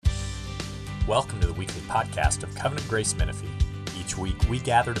Welcome to the weekly podcast of Covenant Grace Menifee. Each week, we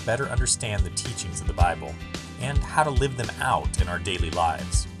gather to better understand the teachings of the Bible and how to live them out in our daily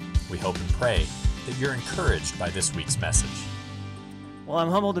lives. We hope and pray that you're encouraged by this week's message. Well, I'm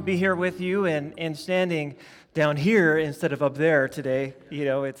humbled to be here with you and standing down here instead of up there today. You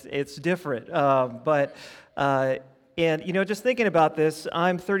know, it's different. Just thinking about this,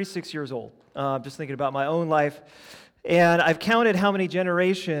 I'm 36 years old. Just thinking about my own life. And I've counted how many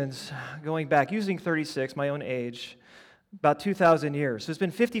generations going back, using 36, my own age, about 2,000 years. So it's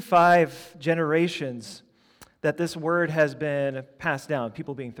been 55 generations that this word has been passed down,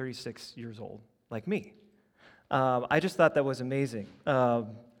 people being 36 years old, like me. I just thought that was amazing.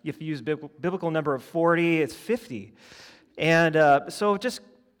 If you use biblical number of 40, it's 50. And so just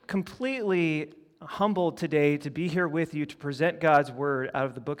completely humbled today to be here with you to present God's word out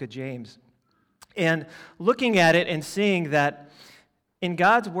of the book of James. And looking at it and seeing that in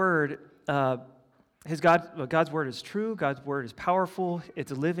God's word, God's word is true, God's word is powerful,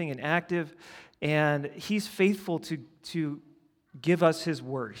 it's living and active, and He's faithful to give us His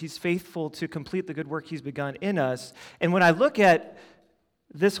word. He's faithful to complete the good work He's begun in us. And when I look at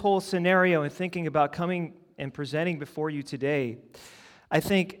this whole scenario and thinking about coming and presenting before you today, I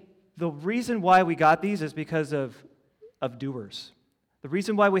think the reason why we got these is because of doers. The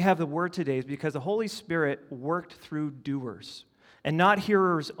reason why we have the word today is because the Holy Spirit worked through doers. And not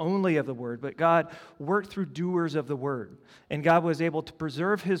hearers only of the word, but God worked through doers of the word. And God was able to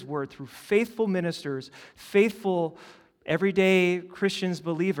preserve His word through faithful ministers, faithful everyday Christians,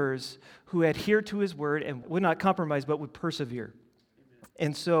 believers who adhered to His word and would not compromise, but would persevere.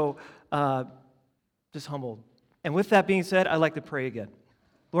 And so, just humbled. And with that being said, I'd like to pray again.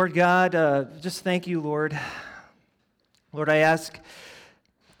 Lord God, just thank you, Lord. Lord, I ask,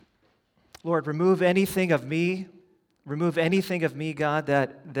 Lord, remove anything of me, God,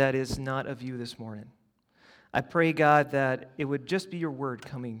 that is not of you this morning. I pray, God, that it would just be your word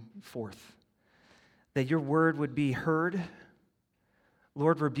coming forth, that your word would be heard.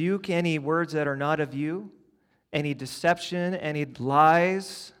 Lord, rebuke any words that are not of you, any deception, any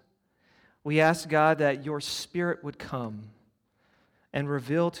lies. We ask, God, that your Spirit would come and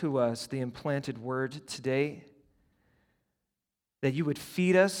reveal to us the implanted word today, that you would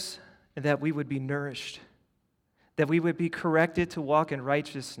feed us and that we would be nourished, that we would be corrected to walk in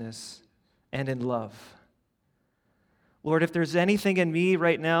righteousness and in love. Lord, if there's anything in me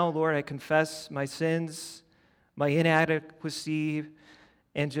right now, Lord, I confess my sins, my inadequacy,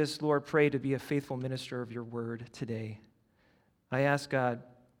 and just, Lord, pray to be a faithful minister of your word today. I ask, God,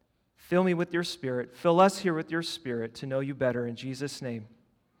 fill me with your Spirit. Fill us here with your Spirit to know you better. In Jesus' name,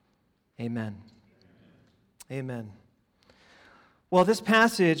 amen. Amen. Well, this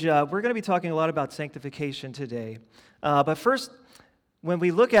passage, we're going to be talking a lot about sanctification today. But first, when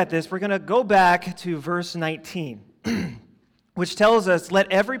we look at this, we're going to go back to verse 19, which tells us, let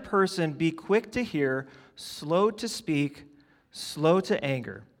every person be quick to hear, slow to speak, slow to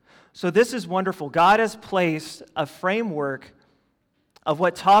anger. So this is wonderful. God has placed a framework of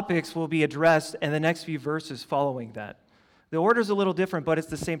what topics will be addressed in the next few verses following that. The order's a little different, but it's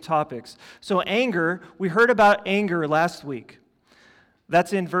the same topics. So anger, we heard about anger last week.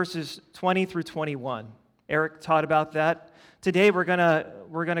 That's in verses 20 through 21. Eric taught about that. Today we're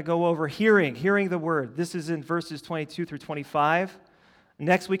gonna go over hearing the word. This is in verses 22 through 25.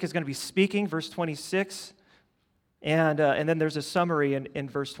 Next week is going to be speaking, verse 26, and then there's a summary in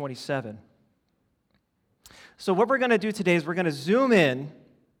verse 27. So what we're going to do today is we're going to zoom in,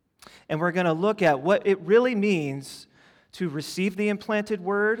 and we're going to look at what it really means to receive the implanted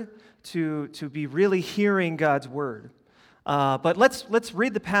word, to be really hearing God's word. But let's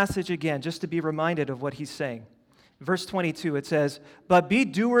read the passage again, just to be reminded of what he's saying. Verse 22, it says, "But be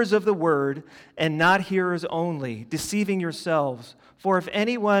doers of the word, and not hearers only, deceiving yourselves. For if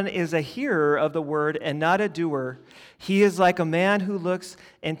anyone is a hearer of the word and not a doer, he is like a man who looks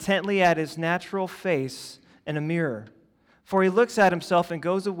intently at his natural face in a mirror. For he looks at himself and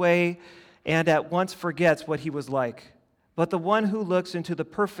goes away and at once forgets what he was like. But the one who looks into the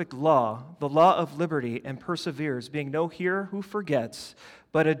perfect law, the law of liberty, and perseveres, being no hearer who forgets,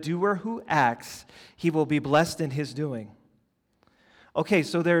 but a doer who acts, he will be blessed in his doing." Okay,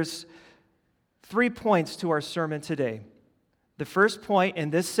 so there's 3 points to our sermon today. The first point in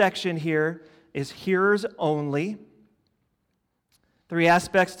this section here is hearers only. 3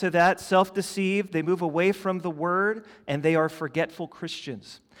 aspects to that: self-deceived, they move away from the word, and they are forgetful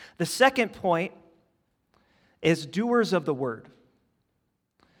Christians. The second point is doers of the word.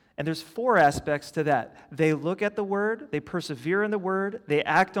 And there's 4 aspects to that. They look at the word, they persevere in the word, they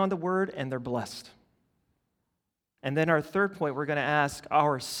act on the word, and they're blessed. And then our third point we're going to ask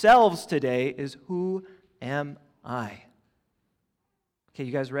ourselves today is, who am I? Okay,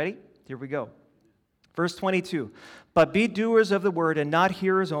 you guys ready? Here we go. Verse 22, but be doers of the word and not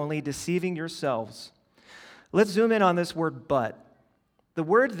hearers only, deceiving yourselves. Let's zoom in on this word but. The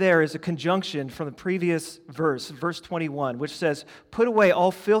word there is a conjunction from the previous verse, verse 21, which says, put away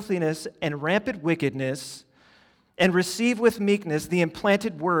all filthiness and rampant wickedness, and receive with meekness the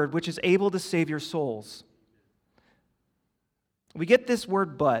implanted word, which is able to save your souls. We get this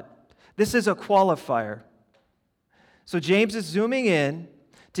word but. This is a qualifier. So James is zooming in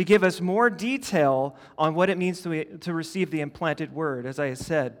to give us more detail on what it means to receive the implanted word, as I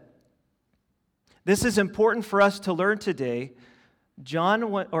said. This is important for us to learn today. James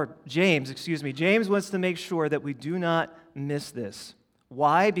wants to make sure that we do not miss this.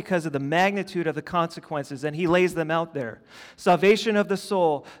 Why? Because of the magnitude of the consequences, and he lays them out there. Salvation of the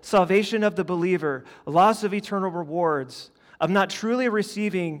soul, salvation of the believer, loss of eternal rewards, of not truly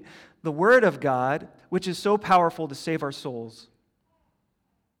receiving the word of God, which is so powerful to save our souls.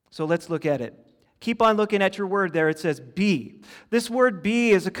 So let's look at it. Keep on looking at your word there. It says be. This word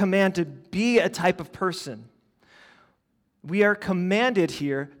be is a command to be a type of person. We are commanded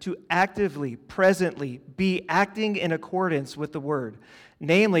here to actively, presently be acting in accordance with the word,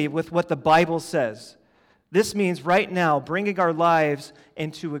 namely with what the Bible says. This means right now bringing our lives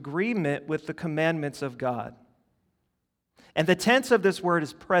into agreement with the commandments of God. And the tense of this word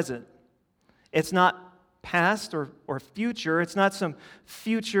is present. It's not past or future. It's not some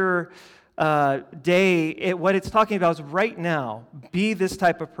future day. What it's talking about is right now. Be this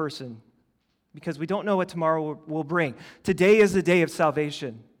type of person, because we don't know what tomorrow will bring. Today is the day of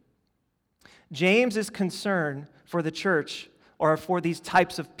salvation. James is concerned for the church, or for these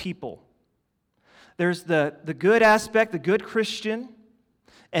types of people. There's the good aspect, the good Christian,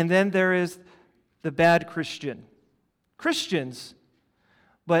 and then there is the bad Christian. Christians,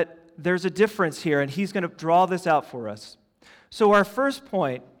 but there's a difference here, and he's going to draw this out for us. So our first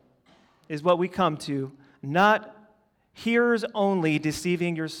point is what we come to, not hearers only,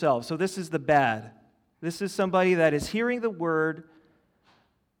 deceiving yourselves. So this is the bad. This is somebody that is hearing the word,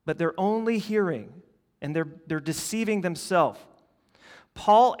 but they're only hearing, and they're deceiving themselves.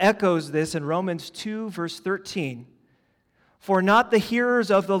 Paul echoes this in Romans 2, verse 13. For not the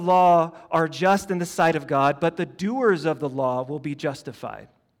hearers of the law are just in the sight of God, but the doers of the law will be justified.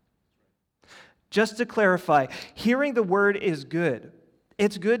 Just to clarify, hearing the word is good.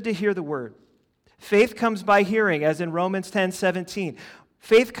 It's good to hear the word. Faith comes by hearing, as in Romans 10:17.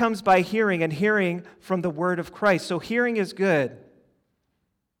 Faith comes by hearing, and hearing from the word of Christ. So hearing is good.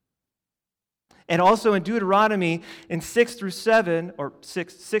 And also in Deuteronomy in 6 through 7,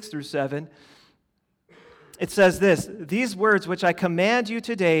 it says this, these words which I command you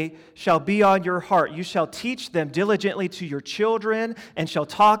today shall be on your heart. You shall teach them diligently to your children, and shall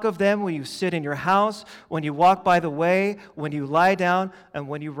talk of them when you sit in your house, when you walk by the way, when you lie down, and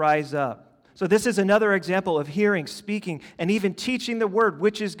when you rise up. So this is another example of hearing, speaking, and even teaching the word,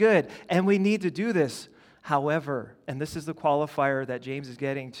 which is good. And we need to do this. However, and this is the qualifier that James is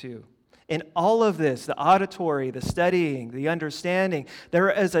getting to, in all of this, the auditory, the studying, the understanding,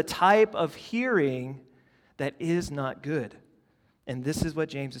 there is a type of hearing that is not good. And this is what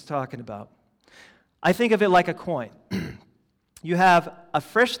James is talking about. I think of it like a coin. You have a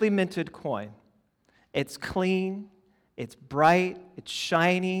freshly minted coin. It's clean, it's bright, it's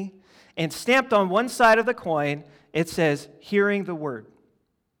shiny, and stamped on one side of the coin, it says, hearing the word.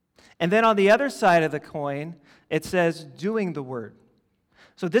 And then on the other side of the coin, it says, doing the word.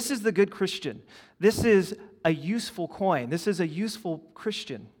 So this is the good Christian. This is a useful coin. This is a useful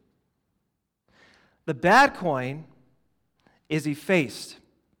Christian. The bad coin is effaced,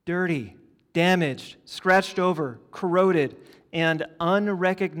 dirty, damaged, scratched over, corroded, and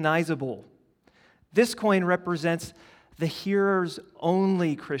unrecognizable. This coin represents the hearer's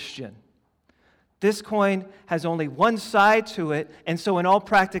only Christian. This coin has only one side to it, and so in all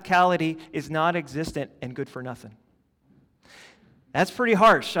practicality is non-existent and good for nothing. That's pretty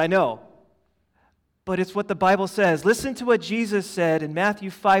harsh, I know. But it's what the Bible says. Listen to what Jesus said in Matthew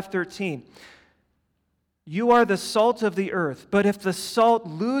 5:13. You are the salt of the earth, but if the salt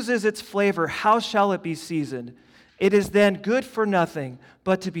loses its flavor, how shall it be seasoned? It is then good for nothing,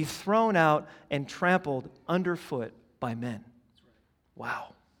 but to be thrown out and trampled underfoot by men.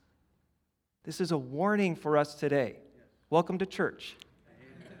 Wow. This is a warning for us today. Welcome to church.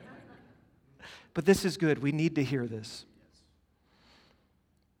 But this is good. We need to hear this.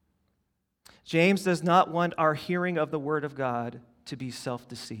 James does not want our hearing of the word of God to be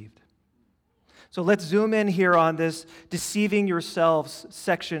self-deceived. So let's zoom in here on this deceiving yourselves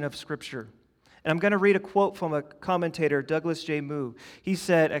section of Scripture. And I'm going to read a quote from a commentator, Douglas J. Moo. He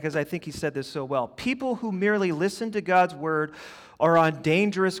said, because I think he said this so well, people who merely listen to God's word are on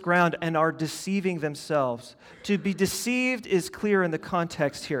dangerous ground and are deceiving themselves. To be deceived is clear in the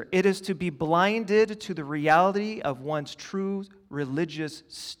context here. It is to be blinded to the reality of one's true religious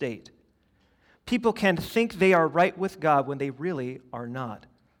state. People can think they are right with God when they really are not.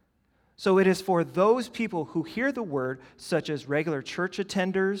 So it is for those people who hear the word, such as regular church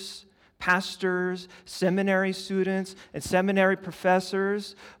attenders, pastors, seminary students, and seminary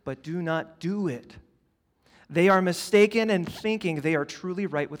professors, but do not do it. They are mistaken in thinking they are truly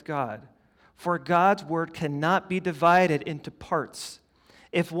right with God. For God's word cannot be divided into parts.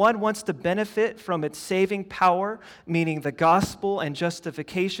 If one wants to benefit from its saving power, meaning the gospel and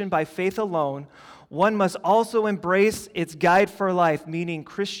justification by faith alone, one must also embrace its guide for life, meaning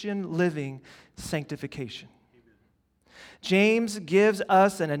Christian living sanctification. James gives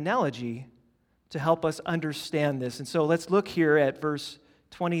us an analogy to help us understand this. And so let's look here at verse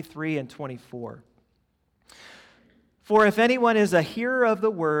 23 and 24. For if anyone is a hearer of the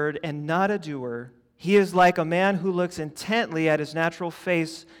word and not a doer, he is like a man who looks intently at his natural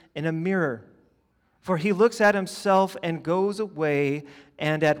face in a mirror. For he looks at himself and goes away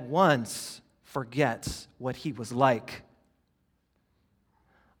and at once forgets what he was like.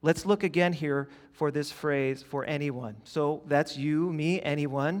 Let's look again here for this phrase, for anyone. So that's you, me,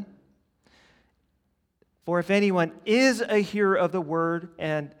 anyone. For if anyone is a hearer of the word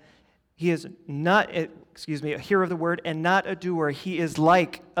and he is not, a hearer of the word and not a doer, he is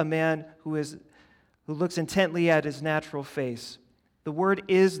like a man who looks intently at his natural face. The word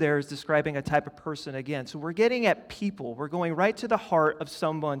is there is describing a type of person again. So we're getting at people. We're going right to the heart of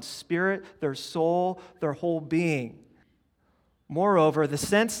someone's spirit, their soul, their whole being. Moreover, the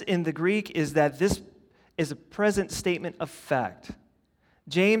sense in the Greek is that this is a present statement of fact.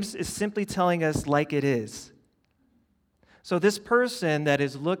 James is simply telling us like it is. So this person that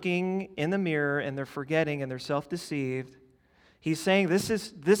is looking in the mirror and they're forgetting and they're self-deceived, he's saying this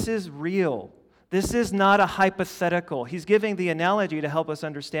is real. This is not a hypothetical. He's giving the analogy to help us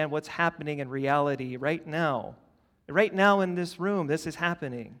understand what's happening in reality right now. Right now in this room, this is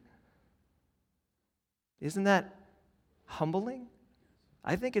happening. Isn't that humbling?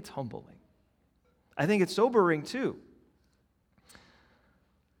 I think it's humbling. I think it's sobering too.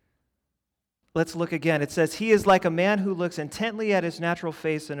 Let's look again. It says, he is like a man who looks intently at his natural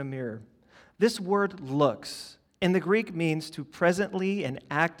face in a mirror. This word looks in the Greek means to presently and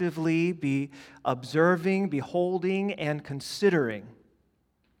actively be observing, beholding, and considering.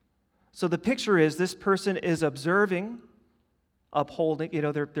 So the picture is this person is observing, upholding,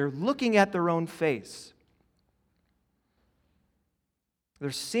 they're looking at their own face.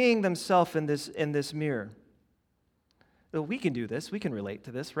 They're seeing themselves in this mirror. Well, we can do this. We can relate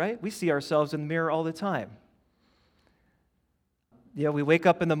to this, right? We see ourselves in the mirror all the time. We wake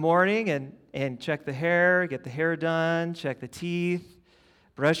up in the morning and check the hair, get the hair done, check the teeth,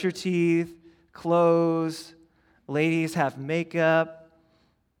 brush your teeth, clothes. Ladies have makeup.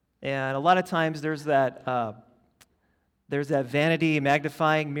 And a lot of times there's that vanity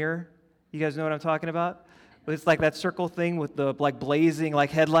magnifying mirror. You guys know what I'm talking about? It's like that circle thing with the blazing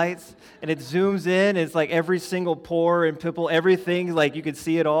headlights, and it zooms in. It's like every single pore and pimple, everything, you can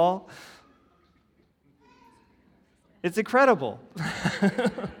see it all. It's incredible.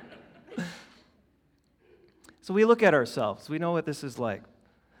 So we look at ourselves. We know what this is like.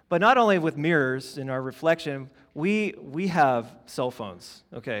 But not only with mirrors in our reflection, we have cell phones,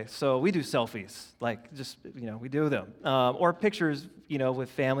 okay? So we do selfies, we do them. Or pictures,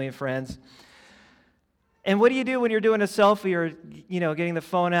 with family and friends. And what do you do when you're doing a selfie or, getting the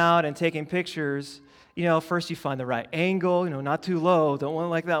phone out and taking pictures? First you find the right angle, not too low. Don't want it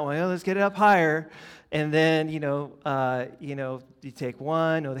like that one. Let's get it up higher. And then, you take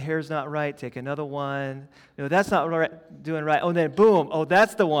one. The hair's not right. Take another one. That's not right, doing right. Oh, then boom. Oh,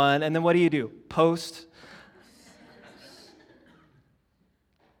 that's the one. And then what do? Post.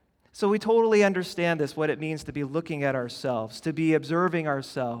 So we totally understand this, what it means to be looking at ourselves, to be observing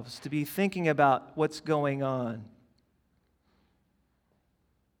ourselves, to be thinking about what's going on.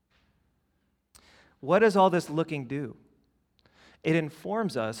 What does all this looking do? It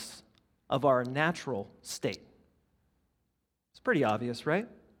informs us of our natural state. It's pretty obvious, right?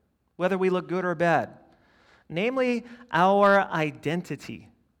 Whether we look good or bad. Namely, our identity.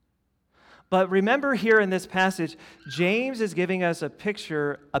 But remember here in this passage, James is giving us a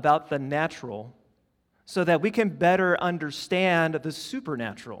picture about the natural so that we can better understand the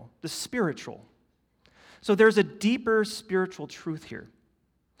supernatural, the spiritual. So there's a deeper spiritual truth here.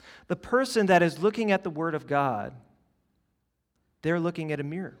 The person that is looking at the Word of God, they're looking at a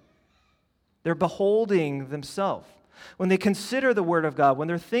mirror. They're beholding themselves. When they consider the Word of God, when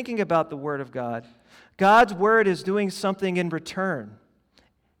they're thinking about the Word of God, God's Word is doing something in return.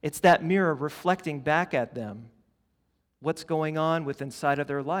 It's that mirror reflecting back at them what's going on with inside of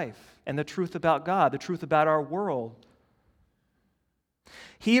their life and the truth about God, the truth about our world.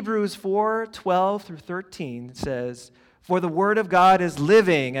 Hebrews 4:12 through 13 says, "For the Word of God is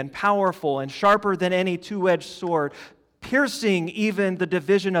living and powerful and sharper than any two-edged sword, piercing even the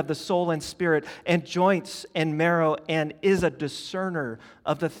division of the soul and spirit and joints and marrow, and is a discerner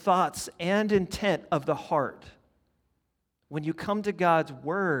of the thoughts and intent of the heart." When you come to God's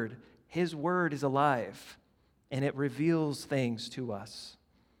Word, His Word is alive, and it reveals things to us.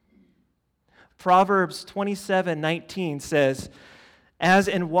 Proverbs 27:19 says, "As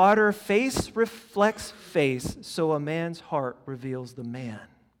in water face reflects face, so a man's heart reveals the man."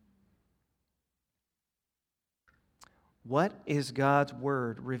 What is God's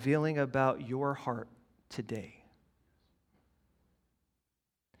Word revealing about your heart today?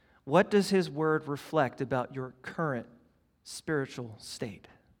 What does His Word reflect about your current spiritual state?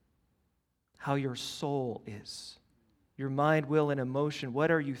 How your soul is? Your mind, will, and emotion. What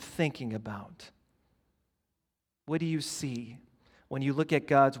are you thinking about? What do you see when you look at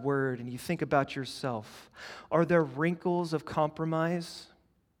God's Word and you think about yourself? Are there wrinkles of compromise?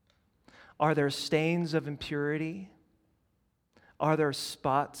 Are there stains of impurity? Are there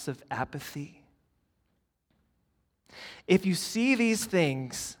spots of apathy? If you see these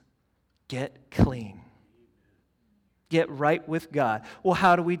things, get clean. Get right with God. Well,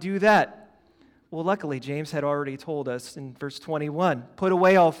 how do we do that? Well, luckily, James had already told us in verse 21, "Put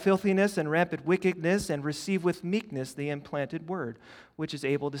away all filthiness and rampant wickedness and receive with meekness the implanted word, which is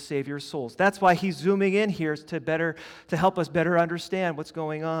able to save your souls." That's why he's zooming in here to help us better understand what's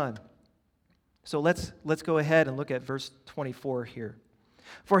going on. So let's go ahead and look at verse 24 here.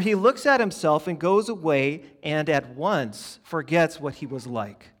 "For he looks at himself and goes away and at once forgets what he was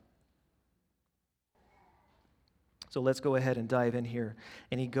like." So let's go ahead and dive in here.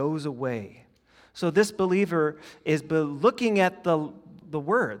 And he goes away. So this believer is looking at the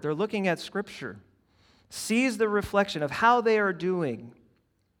Word. They're looking at Scripture. Sees the reflection of how they are doing.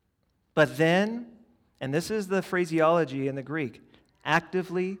 But then, and this is the phraseology in the Greek,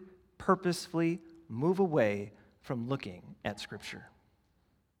 actively, purposefully move away from looking at Scripture.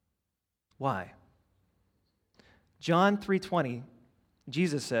 Why? John 3:20,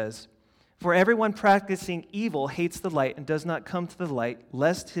 Jesus says, "For everyone practicing evil hates the light and does not come to the light,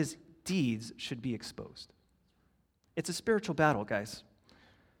 lest his deeds should be exposed." It's a spiritual battle, guys.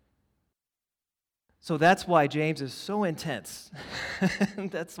 So that's why James is so intense.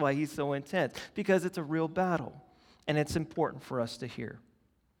 That's why he's so intense, because it's a real battle, and it's important for us to hear.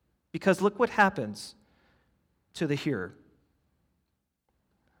 Because look what happens to the hearer.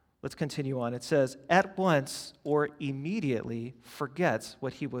 Let's continue on. It says, "At once or immediately forgets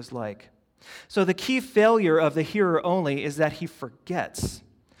what he was like." So the key failure of the hearer only is that he forgets.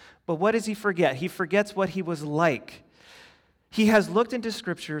 But what does he forget? He forgets what he was like. He has looked into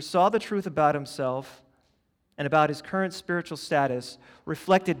Scripture, saw the truth about himself and about his current spiritual status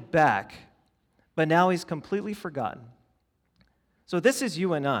reflected back, but now he's completely forgotten. So this is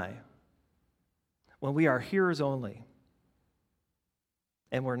you and I when we are hearers only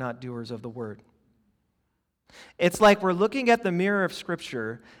and we're not doers of the Word. It's like we're looking at the mirror of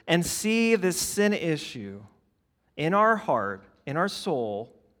Scripture and see this sin issue in our heart, in our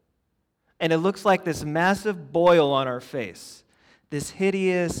soul, and it looks like this massive boil on our face, this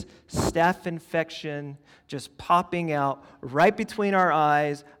hideous staph infection just popping out right between our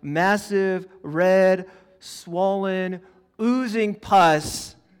eyes, massive, red, swollen, oozing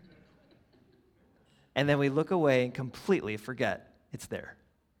pus, and then we look away and completely forget it's there.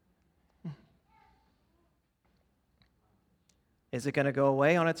 Is it going to go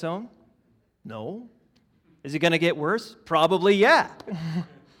away on its own? No. Is it going to get worse? Probably, yeah.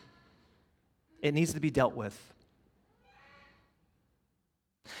 It needs to be dealt with.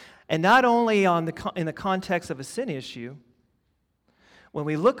 And not only in the context of a sin issue, when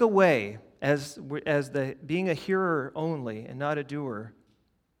we look away as being a hearer only and not a doer,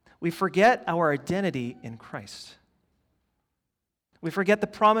 we forget our identity in Christ. We forget the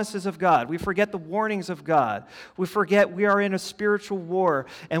promises of God. We forget the warnings of God. We forget we are in a spiritual war,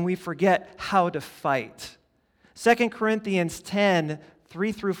 and we forget how to fight. 2 Corinthians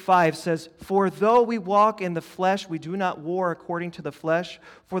 10:3-5 says, "For though we walk in the flesh, we do not war according to the flesh.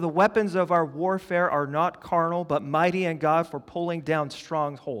 For the weapons of our warfare are not carnal, but mighty in God for pulling down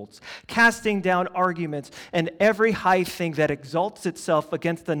strongholds, casting down arguments, and every high thing that exalts itself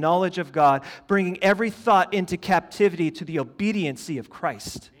against the knowledge of God, bringing every thought into captivity to the obedience of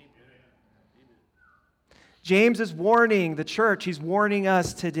Christ." James is warning the church, he's warning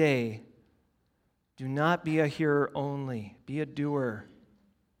us today. Do not be a hearer only, be a doer.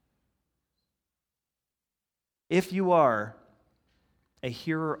 If you are a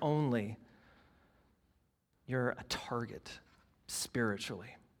hearer only, you're a target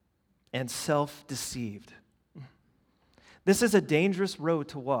spiritually and self-deceived. This is a dangerous road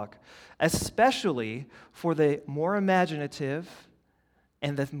to walk, especially for the more imaginative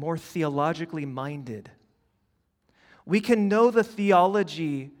and the more theologically minded. We can know the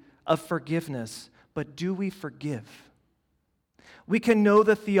theology of forgiveness, but do we forgive? We can know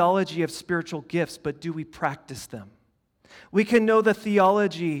the theology of spiritual gifts, but do we practice them? We can know the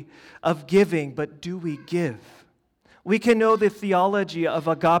theology of giving, but do we give? We can know the theology of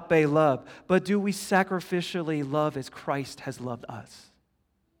agape love, but do we sacrificially love as Christ has loved us?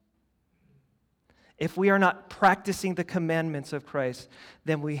 If we are not practicing the commandments of Christ,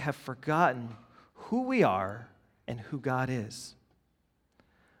 then we have forgotten who we are and who God is.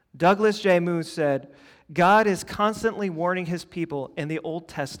 Douglas J. Moo said, God is constantly warning his people in the Old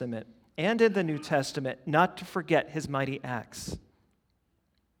Testament and in the New Testament not to forget his mighty acts.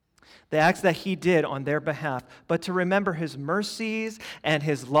 The acts that he did on their behalf, but to remember his mercies and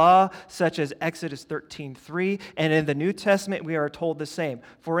his law, such as Exodus 13:3. And in the New Testament, we are told the same.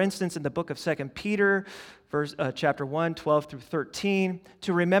 For instance, in the book of 2 Peter, chapter 1, 12 through 13,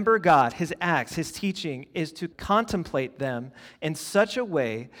 to remember God, his acts, his teaching, is to contemplate them in such a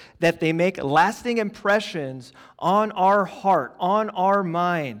way that they make lasting impressions on our heart, on our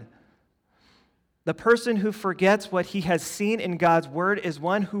mind. The person who forgets what he has seen in God's word is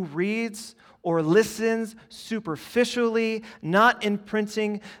one who reads or listens superficially, not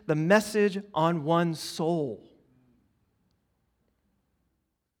imprinting the message on one's soul.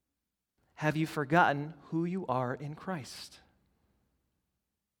 Have you forgotten who you are in Christ?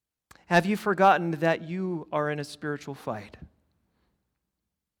 Have you forgotten that you are in a spiritual fight?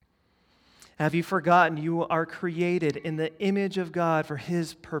 Have you forgotten you are created in the image of God for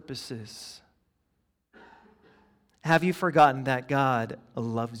his purposes? Have you forgotten that God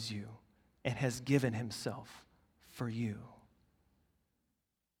loves you and has given himself for you?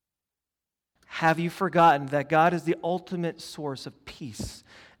 Have you forgotten that God is the ultimate source of peace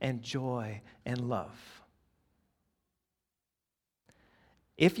and joy and love?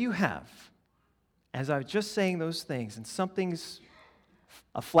 If you have, as I was just saying those things, and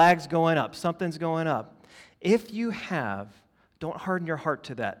a flag's going up, something's going up. If you have, don't harden your heart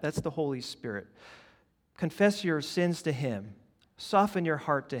to that. That's the Holy Spirit. Confess your sins to him. Soften your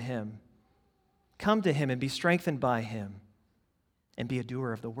heart to him. Come to him and be strengthened by him. And be a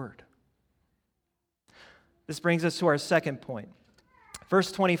doer of the word. This brings us to our second point.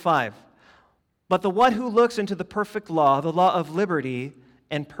 Verse 25. But the one who looks into the perfect law, the law of liberty,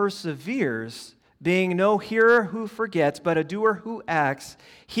 and perseveres, being no hearer who forgets, but a doer who acts,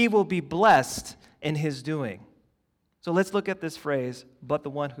 he will be blessed in his doing. So let's look at this phrase, but the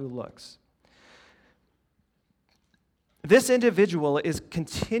one who looks. This individual is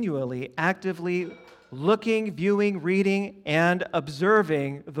continually, actively looking, viewing, reading, and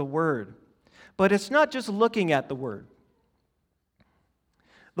observing the Word. But it's not just looking at the Word.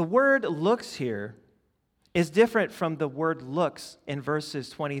 The word looks here is different from the word looks in verses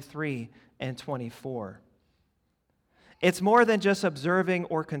 23 and 24. It's more than just observing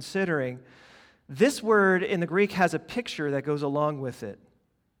or considering. This word in the Greek has a picture that goes along with it.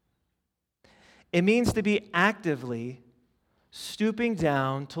 It means to be actively stooping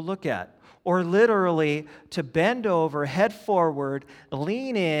down to look at, or literally to bend over, head forward,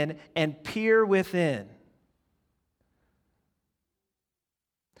 lean in, and peer within.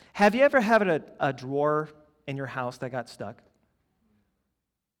 Have you ever had a drawer in your house that got stuck?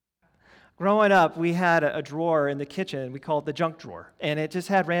 Growing up, we had a drawer in the kitchen we called the junk drawer, and it just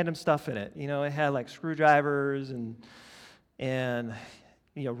had random stuff in it. You know, it had like screwdrivers and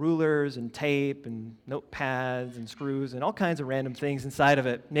rulers and tape and notepads and screws and all kinds of random things inside of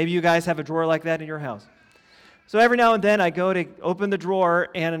it. Maybe you guys have a drawer like that in your house. So every now and then I go to open the drawer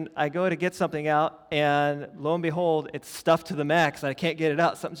and I go to get something out, and lo and behold, it's stuffed to the max and I can't get it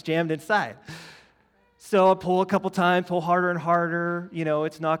out. Something's jammed inside. So I pull a couple times, pull harder and harder,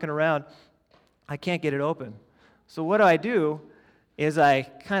 it's knocking around. I can't get it open. So what I do is I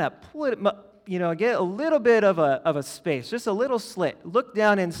kind of pull it, get a little bit of a space, just a little slit, look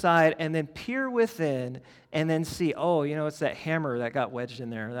down inside, and then peer within, and then see, it's that hammer that got wedged in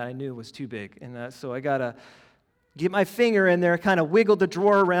there that I knew was too big. And so I got to get my finger in there, kind of wiggle the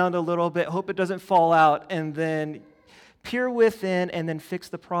drawer around a little bit, hope it doesn't fall out, and then peer within, and then fix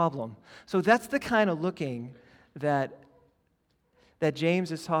the problem. So that's the kind of looking that that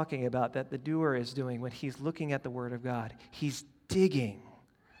James is talking about, that the doer is doing when he's looking at the Word of God? He's digging.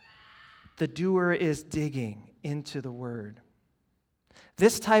 The doer is digging into the Word.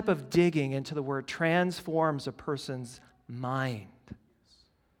 This type of digging into the Word transforms a person's mind.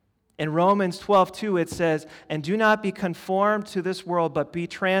 In Romans 12:2 it says, "And do not be conformed to this world, but be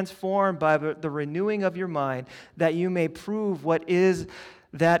transformed by the renewing of your mind, that you may prove what is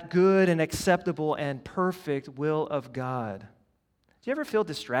that good and acceptable and perfect will of God." Do you ever feel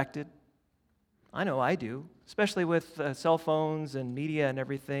distracted? I know I do, especially with cell phones and media and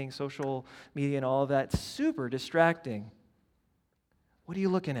everything, social media and all of that. It's super distracting. What are you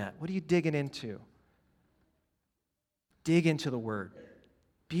looking at? What are you digging into? Dig into the Word.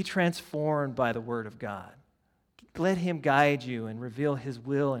 Be transformed by the Word of God. Let Him guide you and reveal His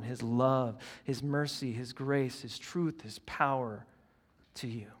will and His love, His mercy, His grace, His truth, His power to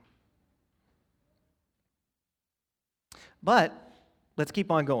you. But let's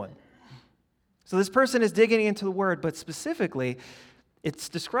keep on going. So this person is digging into the Word, but specifically, it's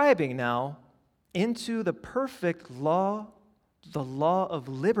describing now into the perfect law, the law of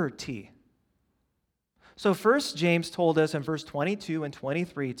liberty. So first, James told us in verse 22 and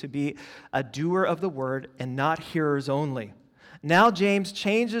 23 to be a doer of the Word and not hearers only. Now James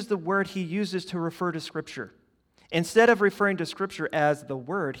changes the word he uses to refer to Scripture. Instead of referring to Scripture as the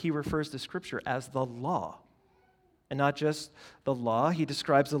Word, he refers to Scripture as the law. And not just the law, he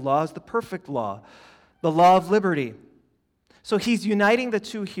describes the law as the perfect law, the law of liberty. So he's uniting the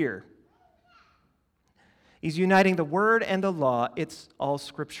two here. He's uniting the Word and the law. It's all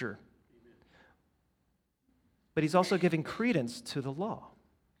Scripture. But he's also giving credence to the law.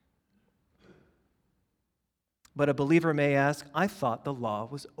 But a believer may ask, I thought the law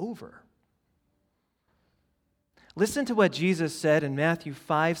was over. Listen to what Jesus said in Matthew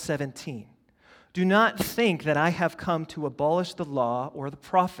 5:17. Do not think that I have come to abolish the law or the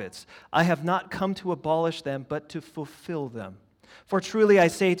prophets. I have not come to abolish them, but to fulfill them. For truly I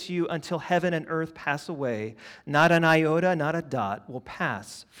say to you, until heaven and earth pass away, not an iota, not a dot will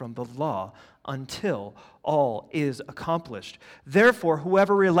pass from the law until all is accomplished. Therefore,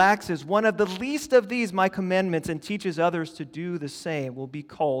 whoever relaxes one of the least of these my commandments and teaches others to do the same will be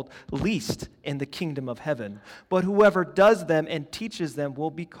called least in the kingdom of heaven. But whoever does them and teaches them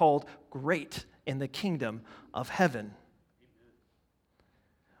will be called great in the kingdom of heaven.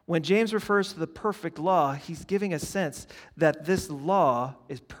 When James refers to the perfect law, he's giving a sense that this law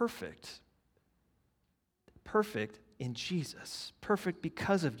is perfect. Perfect in Jesus. Perfect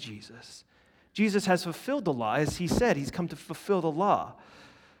because of Jesus. Jesus has fulfilled the law. As he said, he's come to fulfill the law.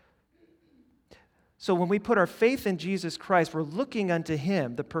 So when we put our faith in Jesus Christ, we're looking unto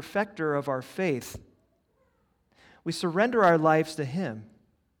Him, the perfecter of our faith. We surrender our lives to Him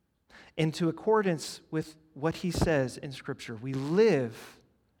into accordance with what He says in Scripture. We live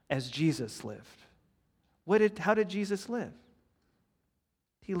as Jesus lived. How did Jesus live?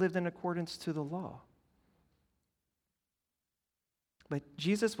 He lived in accordance to the law. But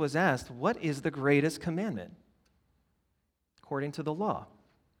Jesus was asked, what is the greatest commandment? According to the law.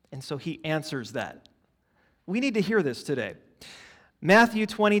 And so He answers that. We need to hear this today. Matthew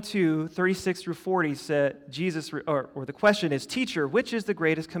 22, 36 through 40 said, the question is, Teacher, which is the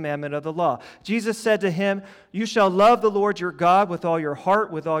greatest commandment of the law? Jesus said to him, you shall love the Lord your God with all your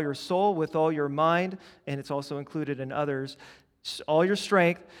heart, with all your soul, with all your mind, and it's also included in others, all your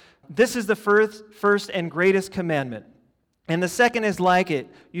strength. This is the first and greatest commandment. And the second is like it,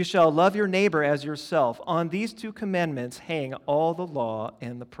 you shall love your neighbor as yourself. On these two commandments hang all the law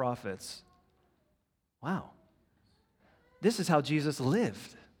and the prophets. Wow. This is how Jesus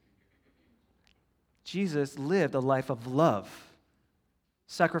lived. Jesus lived a life of love,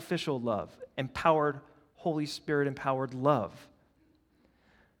 sacrificial love, empowered, Holy Spirit-empowered love.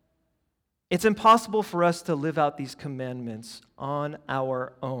 It's impossible for us to live out these commandments on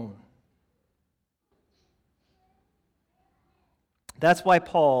our own. That's why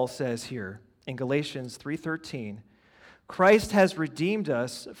Paul says here in Galatians 3:13, Christ has redeemed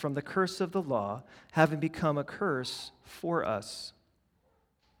us from the curse of the law, having become a curse for us.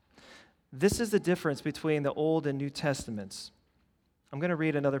 This is the difference between the Old and New Testaments. I'm going to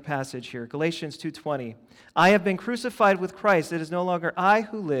read another passage here. Galatians 2:20. I have been crucified with Christ. It is no longer I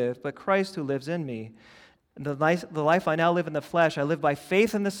who live, but Christ who lives in me. The life I now live in the flesh, I live by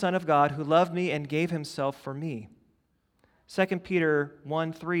faith in the Son of God who loved me and gave Himself for me. 2 Peter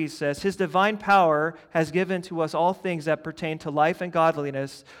 1:3 says, His divine power has given to us all things that pertain to life and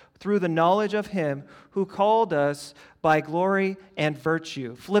godliness through the knowledge of Him who called us by glory and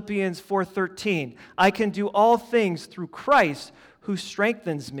virtue. Philippians 4:13, I can do all things through Christ who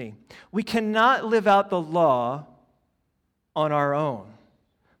strengthens me. We cannot live out the law on our own.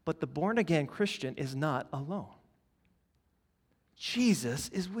 But the born-again Christian is not alone. Jesus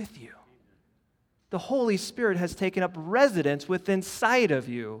is with you. The Holy Spirit has taken up residence within sight of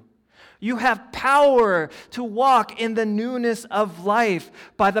you. You have power to walk in the newness of life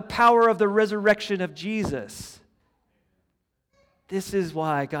by the power of the resurrection of Jesus. This is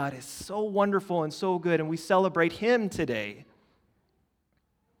why God is so wonderful and so good, and we celebrate Him today.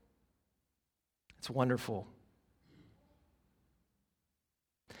 It's wonderful.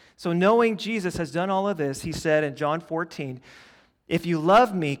 So knowing Jesus has done all of this, He said in John 14, "If you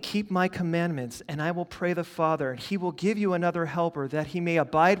love me, keep my commandments, and I will pray the Father, and He will give you another helper, that He may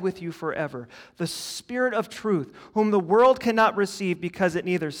abide with you forever, the Spirit of truth, whom the world cannot receive, because it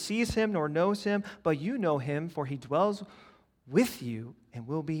neither sees Him nor knows Him, but you know Him, for He dwells with you and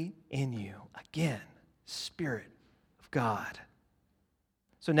will be in you." Again, Spirit of God.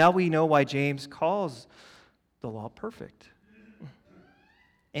 So now we know why James calls the law perfect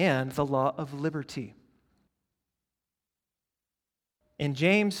and the law of liberty. In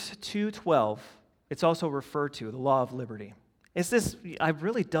James 2:12, it's also referred to, the law of liberty. It's this, I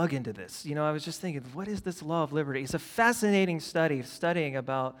really dug into this. I was just thinking, what is this law of liberty? It's a fascinating studying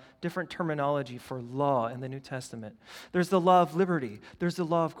about different terminology for law in the New Testament. There's the law of liberty. There's the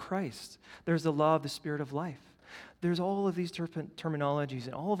law of Christ. There's the law of the Spirit of life. There's all of these terminologies,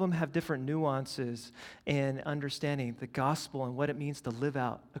 and all of them have different nuances in understanding the gospel and what it means to live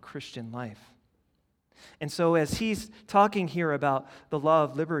out a Christian life. And so as he's talking here about the law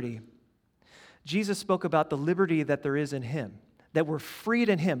of liberty, Jesus spoke about the liberty that there is in Him, that we're freed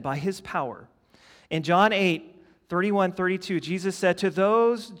in Him by His power. In John 8:31-32, Jesus said to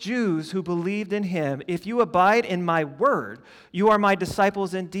those Jews who believed in Him, "If you abide in my word, you are my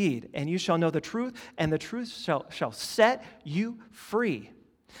disciples indeed, and you shall know the truth, and the truth shall set you free."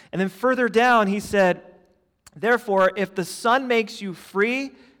 And then further down, He said, "Therefore, if the Son makes you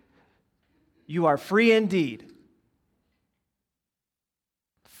free, you are free indeed."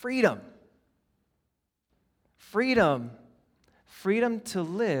 Freedom. Freedom. Freedom to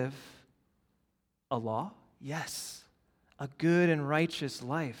live a law? Yes. A good and righteous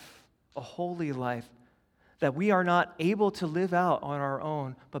life, a holy life that we are not able to live out on our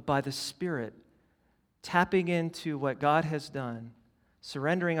own, but by the Spirit, tapping into what God has done,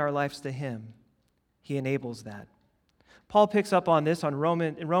 surrendering our lives to Him, He enables that. Paul picks up on this in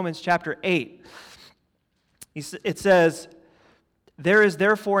Romans chapter 8. It says, "There is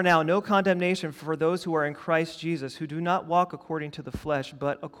therefore now no condemnation for those who are in Christ Jesus, who do not walk according to the flesh,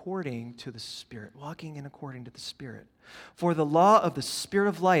 but according to the Spirit." Walking in according to the Spirit. "For the law of the Spirit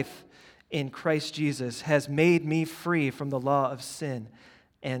of life in Christ Jesus has made me free from the law of sin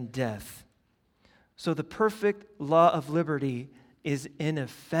and death." So the perfect law of liberty is in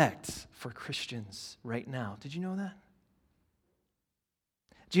effect for Christians right now. Did you know that?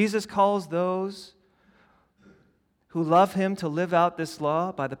 Jesus calls those who love Him to live out this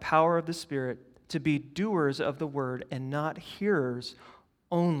law by the power of the Spirit, to be doers of the word and not hearers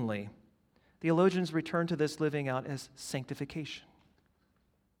only. Theologians return to this living out as sanctification,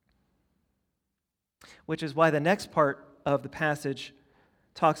 which is why the next part of the passage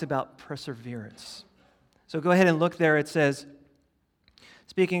talks about perseverance. So go ahead and look there. It says,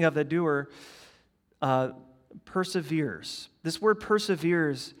 speaking of the doer, perseveres. This word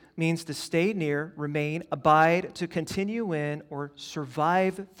perseveres means to stay near, remain, abide, to continue in, or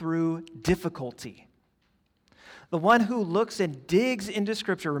survive through difficulty. The one who looks and digs into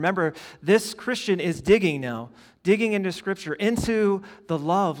Scripture. Remember, this Christian is digging now, digging into Scripture, into the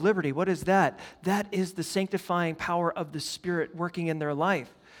law of liberty. What is that? That is the sanctifying power of the Spirit working in their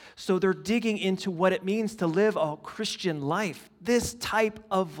life. So they're digging into what it means to live a Christian life, this type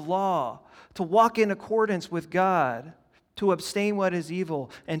of law, to walk in accordance with God, to abstain what is evil,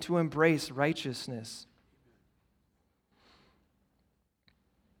 and to embrace righteousness.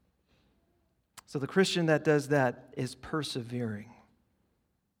 So the Christian that does that is persevering.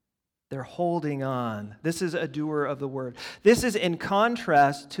 They're holding on. This is a doer of the word. This is in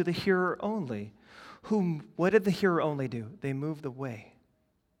contrast to the hearer only. What did the hearer only do? They moved away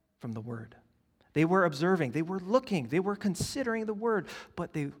from the word. They were observing, they were looking, they were considering the word,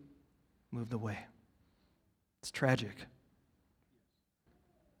 but they moved away. It's tragic.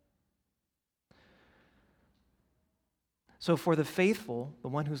 So for the faithful, the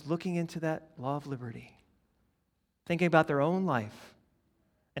one who's looking into that law of liberty, thinking about their own life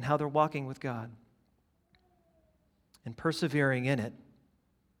and how they're walking with God and persevering in it,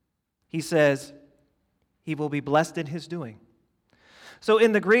 he says he will be blessed in his doing. So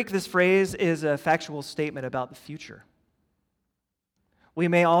in the Greek, this phrase is a factual statement about the future. We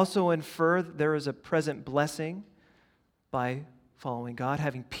may also infer that there is a present blessing by following God,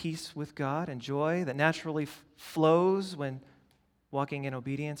 having peace with God and joy that naturally flows when walking in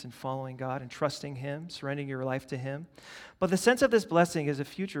obedience and following God and trusting Him, surrendering your life to Him. But the sense of this blessing is a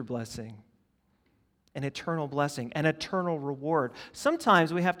future blessing, an eternal blessing, an eternal reward.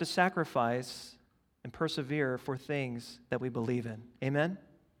 Sometimes we have to sacrifice and persevere for things that we believe in. Amen?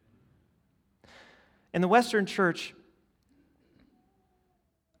 In the Western church,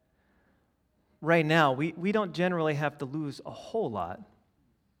 right now, we don't generally have to lose a whole lot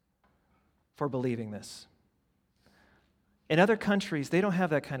for believing this. In other countries, they don't have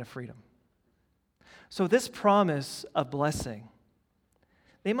that kind of freedom. So this promise of blessing,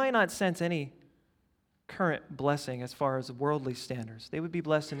 they might not sense any current blessing as far as worldly standards. They would be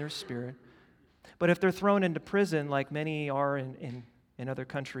blessed in their spirit. But if they're thrown into prison, like many are in other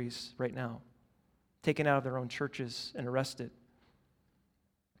countries right now, taken out of their own churches and arrested,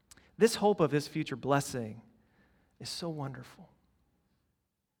 this hope of this future blessing is so wonderful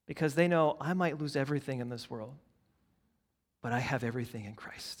because they know I might lose everything in this world, but I have everything in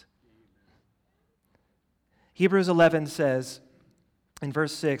Christ. Hebrews 11 says in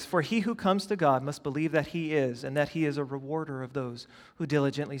verse 6, "For he who comes to God must believe that He is, and that He is a rewarder of those who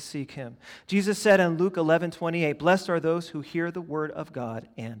diligently seek Him." Jesus said in Luke 11:28, "Blessed are those who hear the word of God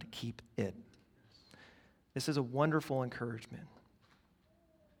and keep it." This is a wonderful encouragement.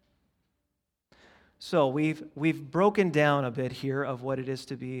 So we've broken down a bit here of what it is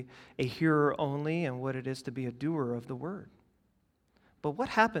to be a hearer only and what it is to be a doer of the word. But what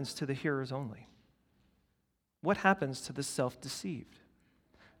happens to the hearers only? What happens to the self-deceived?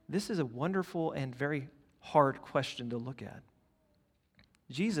 This is a wonderful and very hard question to look at.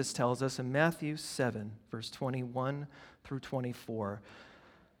 Jesus tells us in Matthew 7, verse 21 through 24,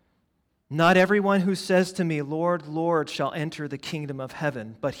 "Not everyone who says to me, 'Lord, Lord,' shall enter the kingdom of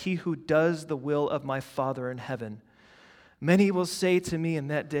heaven, but he who does the will of my Father in heaven. Many will say to me in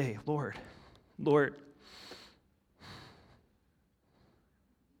that day, 'Lord, Lord,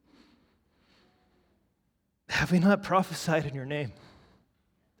 have we not prophesied in your name,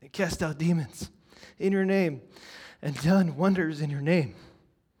 and cast out demons in your name, and done wonders in your name?'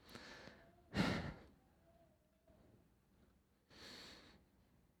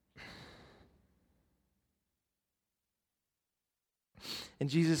 And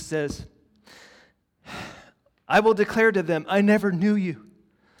Jesus says, 'I will declare to them, I never knew you.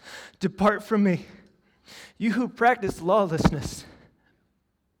 Depart from me, you who practice lawlessness.'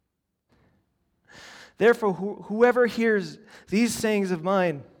 Therefore, whoever hears these sayings of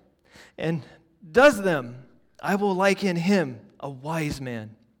mine and does them, I will liken him, a wise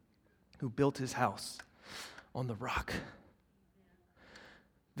man who built his house on the rock."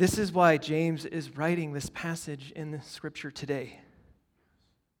 This is why James is writing this passage in the scripture today.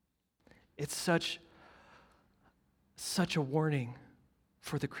 It's such a warning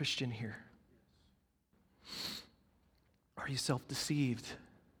for the Christian here. Are you self-deceived?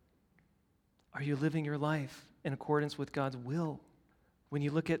 Are you living your life in accordance with God's will? When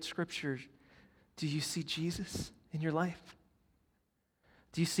you look at Scripture, do you see Jesus in your life?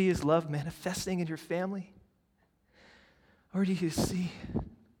 Do you see His love manifesting in your family? Or do you see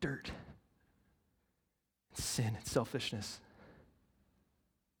dirt, sin, and selfishness?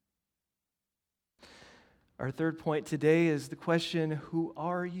 Our third point today is the question, who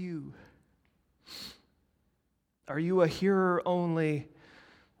are you? Are you a hearer only,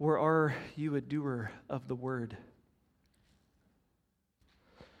 or are you a doer of the word?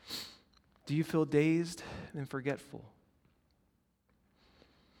 Do you feel dazed and forgetful?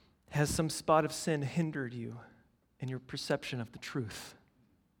 Has some spot of sin hindered you in your perception of the truth?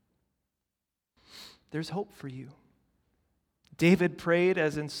 There's hope for you. David prayed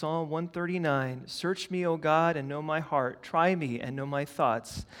as in Psalm 139, "Search me, O God, and know my heart. Try me and know my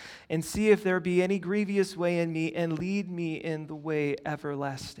thoughts, and see if there be any grievous way in me, and lead me in the way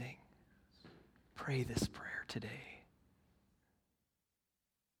everlasting." Pray this prayer today.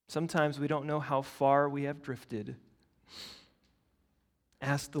 Sometimes we don't know how far we have drifted.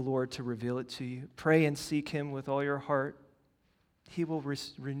 Ask the Lord to reveal it to you. Pray and seek Him with all your heart. He will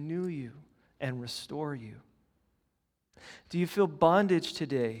renew you and restore you. Do you feel bondage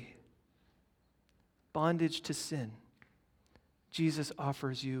today? Bondage to sin? Jesus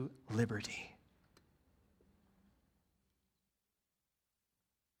offers you liberty.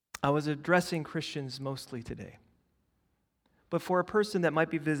 I was addressing Christians mostly today. But for a person that might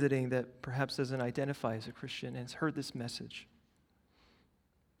be visiting that perhaps doesn't identify as a Christian and has heard this message,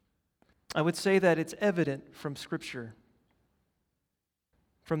 I would say that it's evident from Scripture,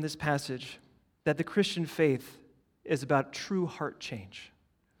 from this passage, that the Christian faith is about true heart change.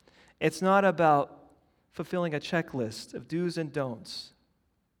 It's not about fulfilling a checklist of do's and don'ts.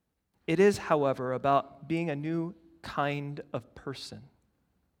 It is, however, about being a new kind of person,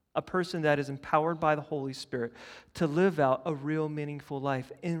 a person that is empowered by the Holy Spirit to live out a real meaningful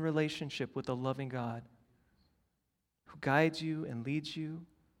life in relationship with a loving God who guides you and leads you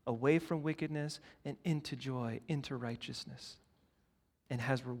away from wickedness and into joy, into righteousness, and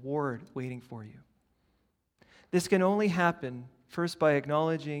has reward waiting for you. This can only happen first by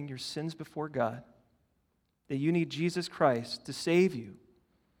acknowledging your sins before God, that you need Jesus Christ to save you,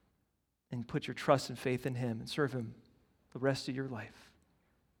 and put your trust and faith in Him and serve Him the rest of your life.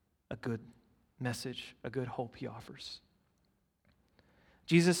 A good message, a good hope He offers.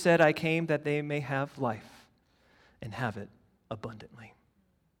 Jesus said, I came that they may have life and have it abundantly.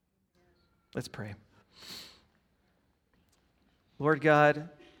 Let's pray. Lord God,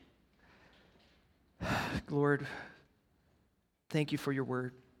 Lord, thank you for your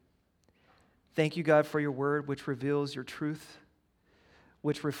word. Thank you, God, for your word which reveals your truth,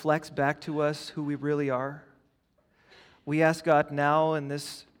 which reflects back to us who we really are. We ask, God, now in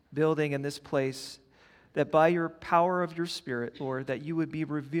this building, in this place, that by your power of your Spirit, Lord, that you would be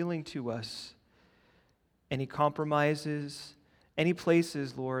revealing to us any compromises, any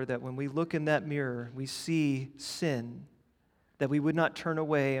places, Lord, that when we look in that mirror, we see sin, that we would not turn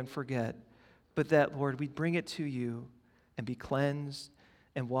away and forget, but that, Lord, we bring it to you and be cleansed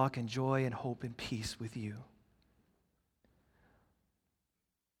and walk in joy and hope and peace with you.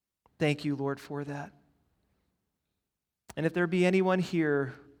 Thank you, Lord, for that. And if there be anyone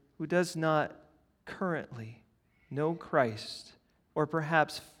here who does not currently know Christ, or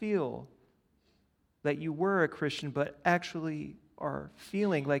perhaps feel that you were a Christian but actually are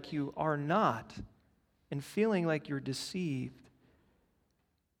feeling like you are not, and feeling like you're deceived,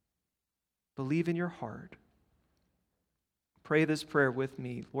 believe in your heart. Pray this prayer with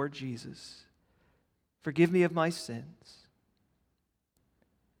me. Lord Jesus, forgive me of my sins.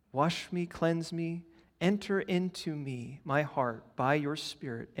 Wash me, cleanse me, enter into me, my heart, by your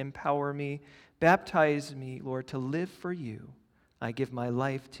Spirit. Empower me, baptize me, Lord, to live for you. I give my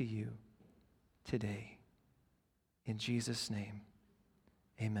life to you today. In Jesus' name,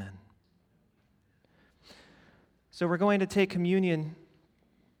 amen. So we're going to take communion,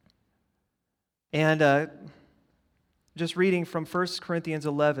 and just reading from 1 Corinthians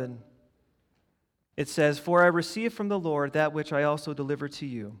 11, it says, For I received from the Lord that which I also delivered to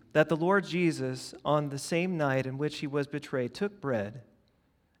you, that the Lord Jesus, on the same night in which he was betrayed, took bread,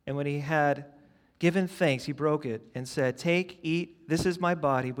 and when he had given thanks, he broke it and said, Take, eat, this is my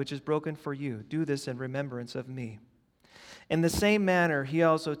body, which is broken for you. Do this in remembrance of me. In the same manner, he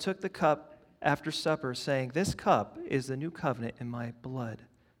also took the cup after supper, saying, This cup is the new covenant in my blood.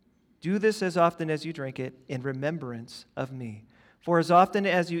 Do this as often as you drink it in remembrance of me. For as often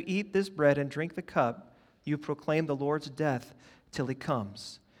as you eat this bread and drink the cup, you proclaim the Lord's death till he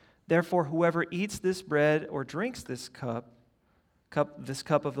comes. Therefore, whoever eats this bread or drinks this cup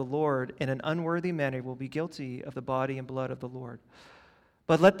of the Lord in an unworthy manner will be guilty of the body and blood of the Lord.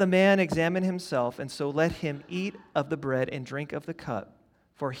 But let the man examine himself, and so let him eat of the bread and drink of the cup.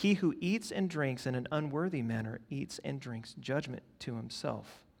 For he who eats and drinks in an unworthy manner eats and drinks judgment to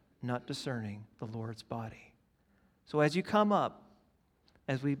himself, not discerning the Lord's body. So as you come up,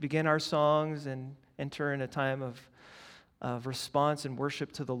 as we begin our songs and enter in a time of response and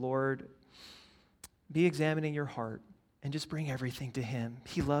worship to the Lord, be examining your heart and just bring everything to him.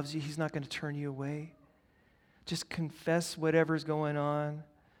 He loves you. He's not going to turn you away. Just confess whatever's going on.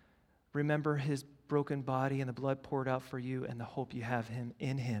 Remember his broken body and the blood poured out for you and the hope you have him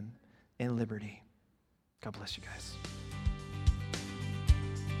in liberty. God bless you guys.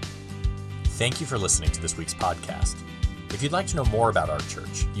 Thank you for listening to this week's podcast. If you'd like to know more about our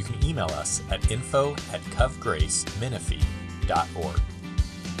church, you can email us at info@covgracemenifee.org.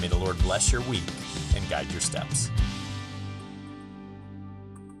 May the Lord bless your week and guide your steps.